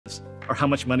or how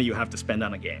much money you have to spend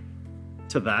on a game.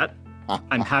 To that,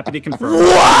 I'm happy to confirm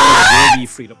that it will be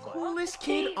free to play. Coolest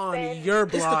kid on your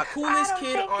block. It's the coolest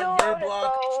kid on your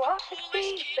block.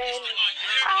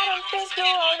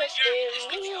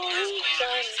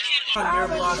 On your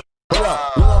block. When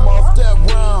I'm off that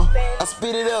round, I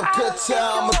speed it up, cut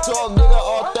time. I'm a tall nigga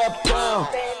off that pound.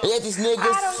 Yeah, these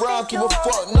niggas frown, keep a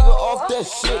fuck nigga off that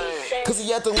shit. Cause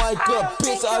he acting like a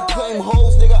bitch, I claim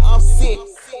hoes, nigga, I'm sick.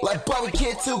 Like Bobby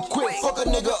Kidd2quick, fuck a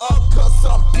nigga up cause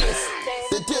I'm pissed.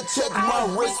 They did check my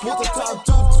wrist, what's the time,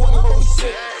 220, holy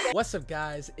shit. What's up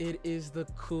guys, it is the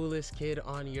coolest kid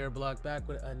on your block, back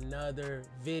with another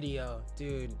video.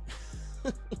 Dude,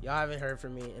 y'all haven't heard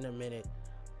from me in a minute.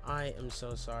 I am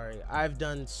so sorry. I've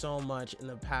done so much in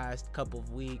the past couple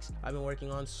of weeks. I've been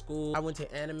working on school. I went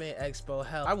to Anime Expo,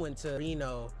 hell, I went to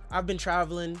Reno. I've been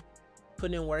traveling,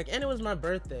 putting in work, and it was my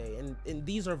birthday. And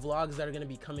these are vlogs that are gonna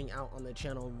be coming out on the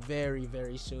channel very,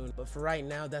 very soon. But for right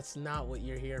now, that's not what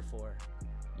you're here for.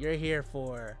 You're here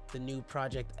for the new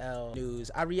Project L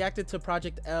news. I reacted to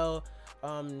Project L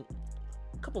a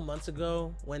couple months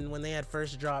ago when they had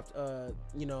first dropped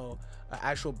you know, an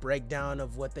actual breakdown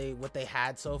of what they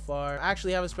had so far. I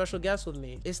actually have a special guest with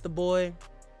me. It's the boy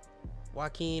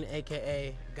Joaquin,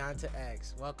 aka Ganta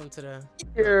X. Welcome to the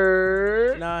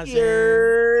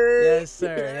Yes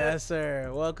sir, yes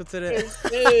sir. Welcome to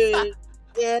the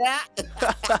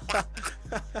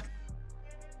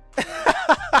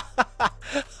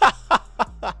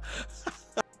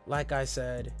Like I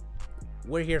said,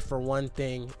 we're here for one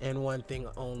thing and one thing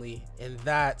only, and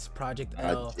that's Project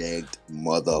L. Project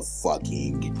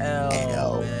motherfucking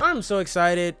L. Man. I'm so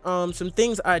excited. Some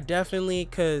things I definitely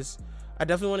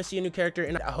want to see a new character,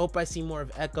 and I hope I see more of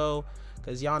Echo,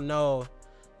 because y'all know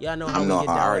how we get down.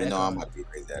 I already with know Echo. I'm about to be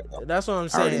crazy. Echo. That's what I'm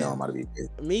saying. I already know I'm about to be crazy.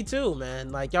 Me too, man.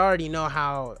 Like, y'all already know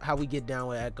how we get down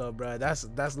with Echo, bro. That's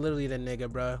literally the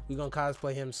nigga, bro. We gonna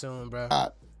cosplay him soon, bro.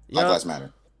 Black Lives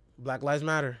Matter. Black Lives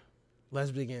Matter.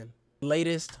 Let's begin.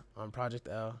 Latest on Project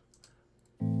L.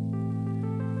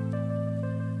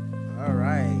 All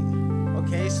right.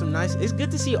 Okay, some nice. It's good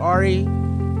to see Ari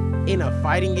in a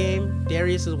fighting game.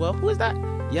 Darius as well. Who is that?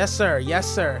 Yes, sir. Yes,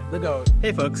 sir. The GOAT.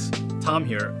 Hey folks, Tom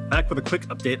here, back with a quick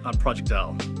update on Project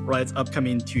L, Riot's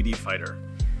upcoming 2D fighter.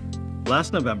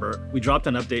 Last November, we dropped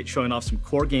an update showing off some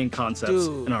core game concepts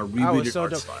in our rebooted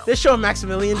art style. This show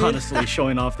Maximilian, dude. Honestly,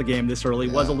 showing off the game this early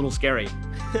was a little scary,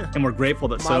 and we're grateful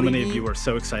that so many of you were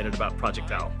so excited about Project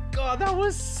L. God, that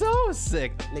was so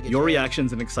sick. Your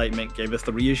reactions and excitement gave us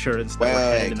the reassurance that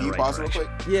we're headed in the right direction.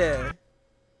 Yeah.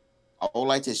 I would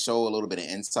like to show a little bit of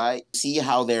insight. See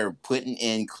how they're putting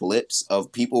in clips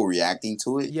of people reacting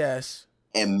to it? Yes.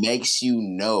 It makes you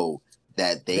know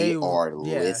that they are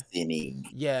listening.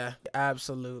 Yeah,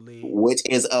 absolutely. Which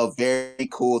is a very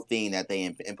cool thing that they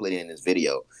implemented in this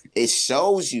video. It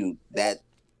shows you that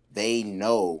they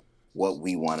know what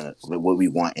we want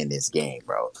in this game,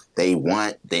 bro. They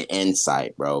want the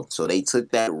insight, bro. So they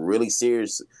took that really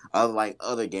serious, unlike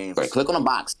other games. Right, click on the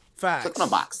box. Facts. Click on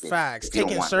the box. Facts.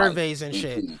 Taking surveys and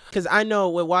shit. Because I know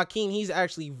with Joaquin, he's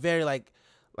actually very like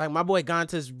my boy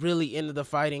Ganta's really into the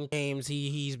fighting games.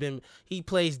 He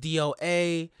plays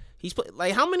DOA. He's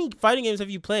like, how many fighting games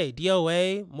have you played?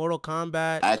 DOA, Mortal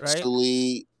Kombat.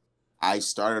 Actually, right? I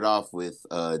started off with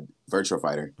Virtual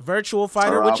Fighter. Virtual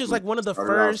Fighter, which is like one of the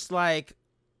first like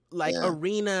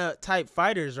arena type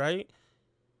fighters, right?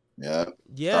 Yeah.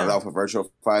 Yeah. Started off with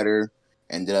Virtual Fighter.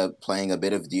 Ended up playing a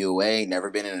bit of DOA. Never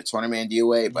been in a tournament in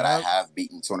DOA, but I have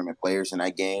beaten tournament players in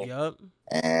that game. Yep.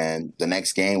 And the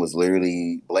next game was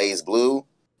literally Blaze Blue.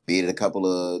 Beat a couple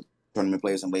of tournament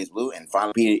players in Blaze Blue, and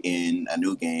finally beat it in a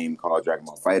new game called Dragon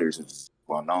Ball Fighters, which is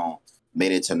well known.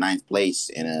 Made it to 9th place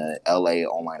in a LA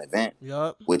online event.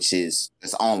 Yep. Which is,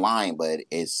 it's online, but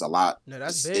it's a lot. No,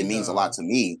 that's big, it means a lot to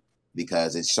me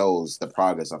because it shows the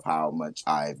progress of how much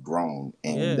I've grown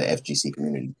in the FGC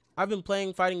community. I've been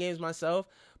playing fighting games myself,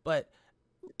 but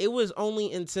it was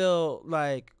only until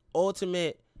like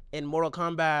Ultimate and Mortal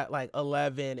Kombat like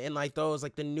 11 and like those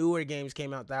like the newer games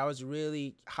came out that I was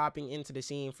really hopping into the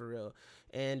scene for real.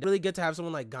 And really good to have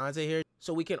someone like Ganta here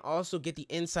so we can also get the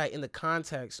insight in the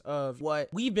context of what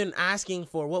we've been asking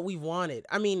for, what we wanted.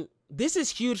 I mean, this is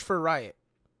huge for Riot.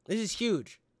 This is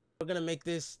huge. We're gonna make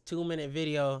this 2-minute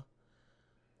video.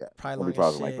 We'll be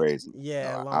talking like crazy.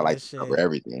 Yeah, I like to cover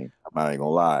everything. I'm not even gonna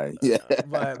lie. Yeah,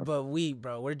 but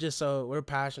we're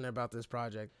passionate about this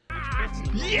project.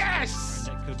 Yes!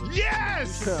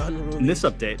 Yes! In this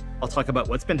update, I'll talk about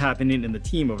what's been happening in the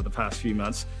team over the past few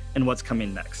months and what's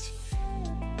coming next.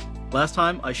 Last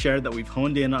time, I shared that we've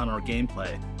honed in on our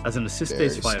gameplay as an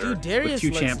assist-based fighter with 2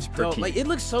 champs per team. Like, it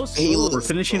looks so smooth. We're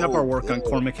finishing up our work on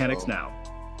core mechanics now,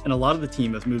 and a lot of the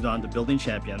team has moved on to building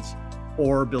champions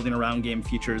or building around game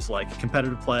features like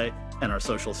competitive play and our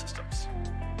social systems.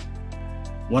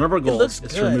 One of our goals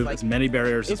is to remove as many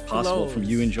barriers as possible from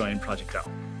you enjoying Project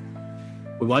L.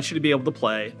 We want you to be able to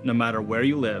play no matter where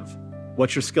you live,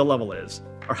 what your skill level is,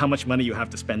 or how much money you have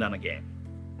to spend on a game.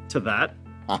 To that,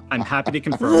 I'm happy to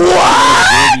confirm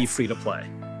that it will be free to play.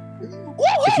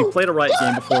 If you played a Riot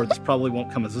game before, this probably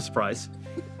won't come as a surprise.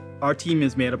 Our team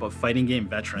is made up of fighting game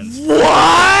veterans who are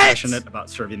passionate about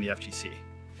serving the FGC.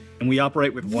 And we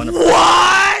operate with one approach.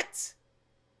 What?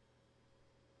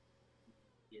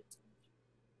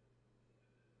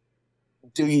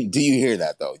 Do you hear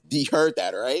that though? You heard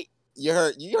that, right? You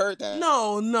heard that.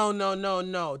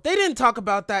 No. They didn't talk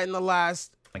about that in the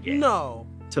last game. No.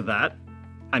 To that,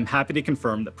 I'm happy to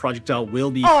confirm that Project L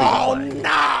will be free to play. Oh,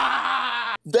 nah!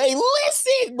 They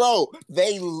listened, bro.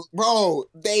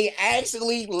 They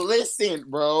actually listened,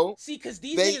 bro. See, cause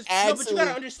these niggas, no, but you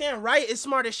gotta understand, Riot is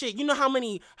smart as shit. You know how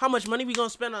much money we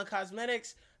gonna spend on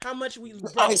cosmetics? How much we?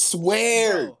 Bro, I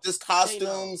swear, bro, just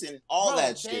costumes and all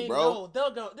that shit, bro.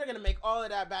 They're gonna make all of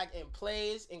that back in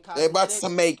plays and cosmetics. They're about to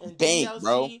make bank, DLC.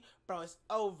 bro. Bro, it's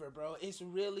over, bro. It's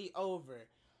really over,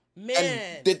 man.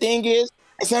 And the thing is,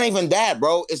 it's not even that,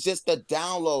 bro. It's just the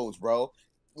downloads, bro.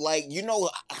 Like, you know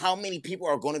how many people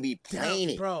are going to be playing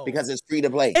it, bro, because it's free to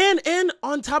play. And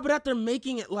on top of that, they're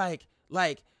making it like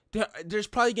there's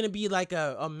probably going to be like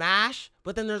a mash,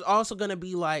 but then there's also going to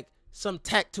be like some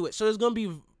tech to it. So it's going to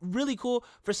be really cool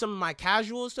for some of my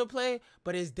casuals to play,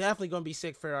 but it's definitely going to be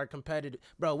sick for our competitive.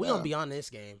 Bro, we going to be on this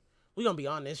game. We going to be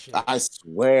on this shit. I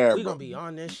swear, we going to be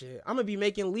on this shit. I'm going to be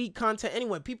making League content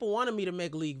anyway. People wanted me to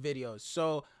make League videos.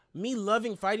 So me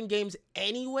loving fighting games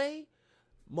anyway.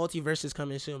 Multiverse is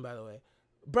coming soon, by the way.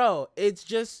 Bro, it's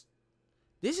just,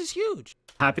 this is huge.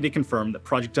 Happy to confirm that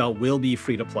Project L will be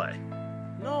free to play.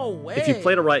 No way. If you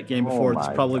played a Riot game before, this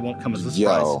probably won't come as a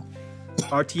surprise.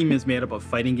 Our team is made up of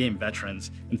fighting game veterans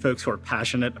and folks who are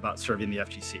passionate about serving the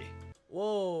FGC.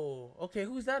 Whoa. Okay,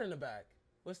 who's that in the back?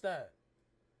 What's that?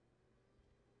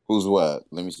 Who's what?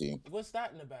 Let me see. What's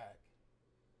that in the back?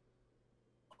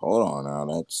 Hold on now.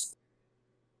 That's...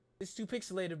 It's too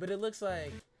pixelated, but it looks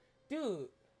like... Dude.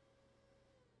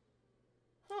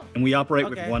 Huh. And we operate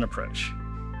with one approach.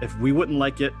 If we wouldn't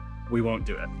like it, we won't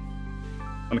do it.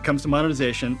 When it comes to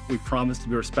monetization, we promise to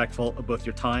be respectful of both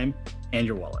your time and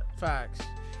your wallet. Facts.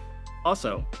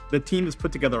 Also, the team has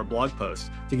put together a blog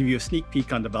post to give you a sneak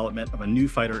peek on development of a new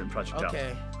fighter in Project L.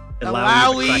 Okay.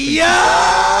 Alawi,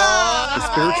 the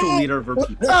spiritual leader of her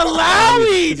people.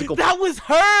 Alawi! That was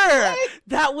her!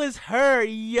 That was her,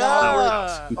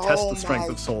 yeah! Who tests the strength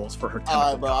of souls for her tentacle.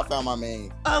 Alright, bro, I found my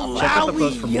main.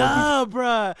 Alawi, yeah,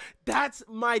 bro. That's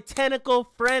my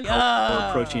tentacle friend. We're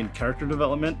approaching character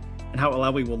development and how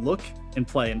Alawi will look and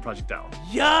play in Project L.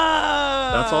 Yeah!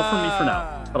 That's all from me for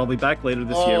now, but I'll be back later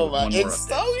this year with one more update. It's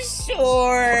so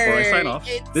short! Before I sign off,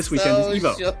 this weekend is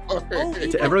EVO.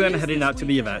 Evo. To everyone heading out to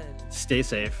the event, stay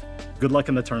safe, good luck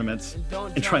in the tournaments,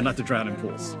 and try not to drown in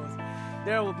pools.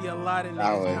 There will be a lot of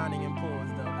niggas drowning in pools,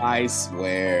 though. I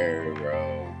swear,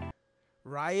 bro.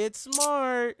 Riot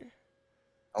smart.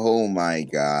 Oh my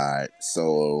god.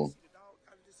 So...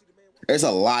 there's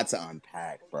a lot to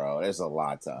unpack, bro. There's a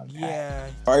lot to unpack. Yeah.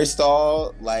 First of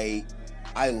all, like,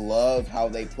 I love how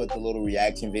they put the little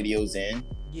reaction videos in.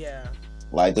 Yeah.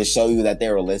 Like, to show you that they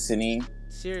were listening.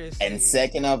 Seriously. And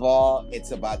second of all,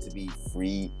 it's about to be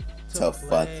free to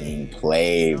fucking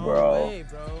play, bro. No way,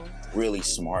 bro. Really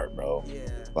smart, bro. Yeah.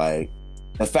 Like,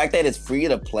 the fact that it's free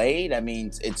to play, that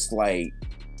means it's like,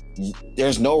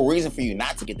 there's no reason for you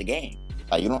not to get the game.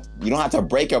 Like, you don't have to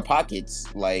break your pockets,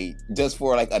 like, just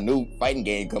for like a new fighting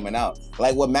game coming out.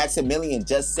 Like what Maximilian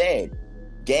just said,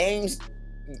 games,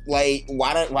 like,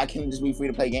 why can't it just be free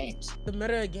to play games? The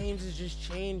meta of games is just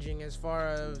changing as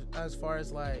far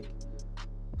as like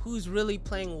who's really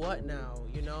playing what now,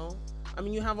 you know? I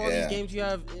mean, you have all these games. You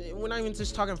have, we're not even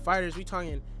just talking fighters. We're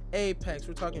talking Apex.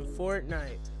 We're talking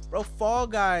Fortnite, bro. Fall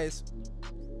Guys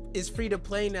is free to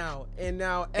play now, and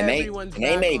now everyone's back on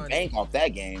it. They made bank off that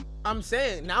game. I'm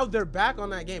saying now they're back on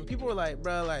that game. People were like,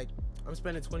 bro, like, I'm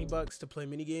spending $20 to play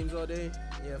mini games all day.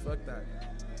 Yeah, fuck that.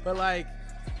 But like,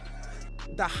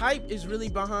 the hype is really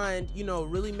behind, you know,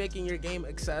 really making your game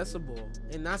accessible,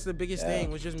 and that's the biggest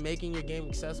thing, was just making your game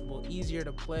accessible, easier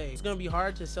to play. It's gonna be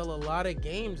hard to sell a lot of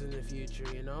games in the future,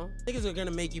 you know. Niggas are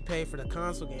gonna make you pay for the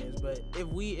console games, but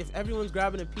if everyone's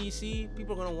grabbing a PC,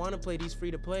 people are gonna want to play these free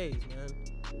to plays,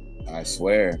 man. I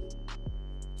swear.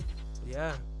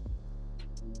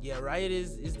 Yeah, Riot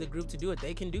is the group to do it.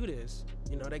 They can do this,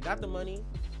 you know. They got the money.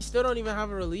 Still don't even have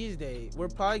a release date. We're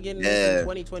probably getting this in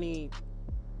 2020.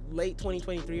 late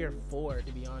 2023 or 4,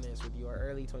 to be honest with you, or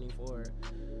early 24.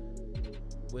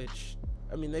 Which,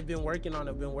 I mean, they've been working on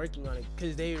it,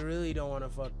 because they really don't want to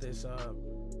fuck this up.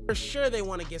 For sure, they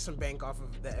want to get some bank off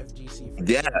of the FGC. For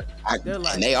sure. They're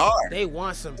like, and they are. They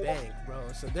want some bank, bro.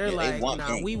 So they're like,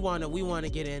 nah, we want to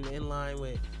get in line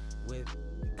with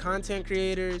content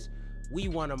creators. We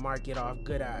want to market off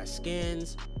good ass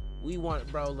skins. We want,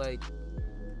 bro, like,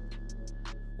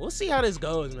 we'll see how this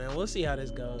goes, man. We'll see how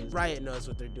this goes. Riot knows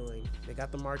what they're doing. They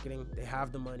got the marketing. They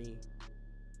have the money.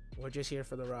 We're just here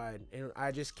for the ride, and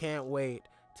I just can't wait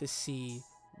to see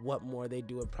what more they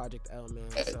do with Project L, man.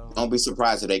 So don't be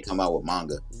surprised if they come out with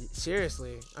manga.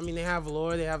 Seriously, I mean, they have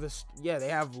lore. They have this. Yeah, they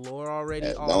have lore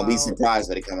already. Don't be surprised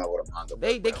if they come out with a manga.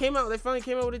 They came out. They finally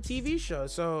came out with a TV show.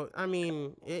 So I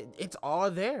mean, it's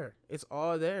all there. It's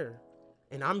all there,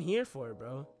 and I'm here for it,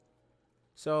 bro.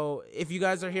 So if you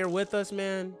guys are here with us,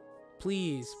 man,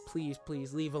 please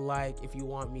leave a like if you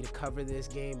want me to cover this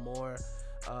game more.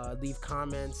 Leave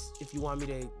comments if you want me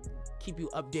to keep you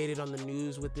updated on the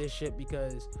news with this shit,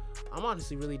 because I'm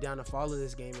honestly really down to follow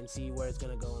this game and see where it's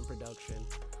gonna go in production.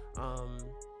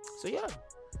 So yeah,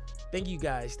 thank you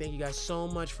guys so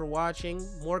much for watching.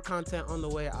 More content on the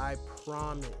way, I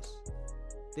promise.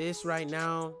 This right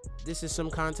now, this is some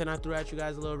content I threw at you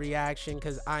guys, a little reaction,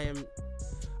 because I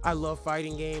love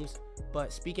fighting games.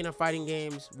 But speaking of fighting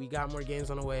games, we got more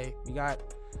games on the way. We got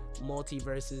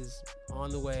multiverses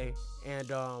on the way, and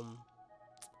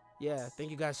yeah, thank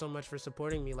you guys so much for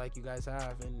supporting me like you guys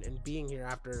have, and being here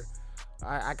after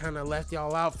I kind of left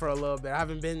y'all out for a little bit. I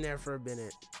haven't been there for a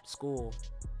minute. School,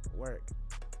 work,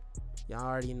 y'all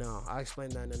already know. I'll explain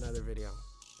that in another video.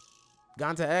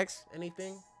 Ganta X,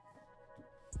 anything?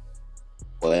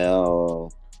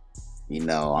 Well, you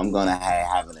know, I'm gonna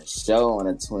having a show on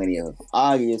the 20th of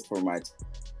August for my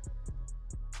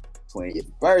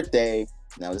 20th birthday.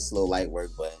 Now this is a little light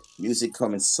work, but music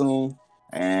coming soon,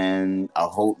 and I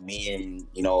hope me and,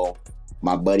 you know,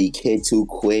 my buddy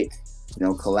Kidd2quick, you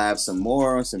know, collab some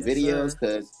more on some videos,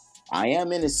 because I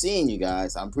am in the scene, you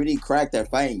guys. I'm pretty cracked at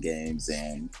fighting games,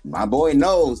 and my boy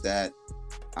knows that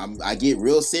I get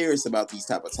real serious about these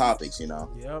type of topics, you know.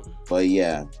 Yep. But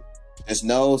yeah, just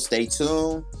know, stay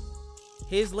tuned.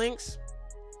 His links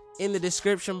in the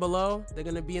description below. They're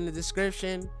gonna be in the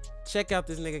description. Check out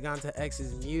this nigga Ganta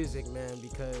X's music, man,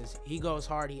 because he goes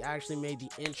hard. He actually made the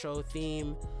intro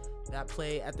theme that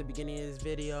play at the beginning of this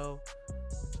video.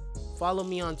 Follow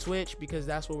me on Twitch, because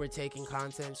that's where we're taking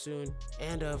content soon.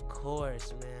 And of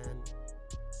course, man,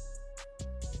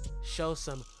 show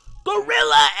some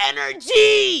gorilla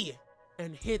energy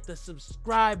and hit the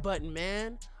subscribe button,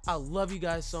 man. I love you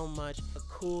guys so much. The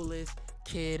coolest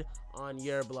kid on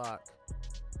your block.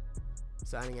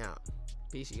 Signing out.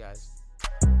 Peace, you guys.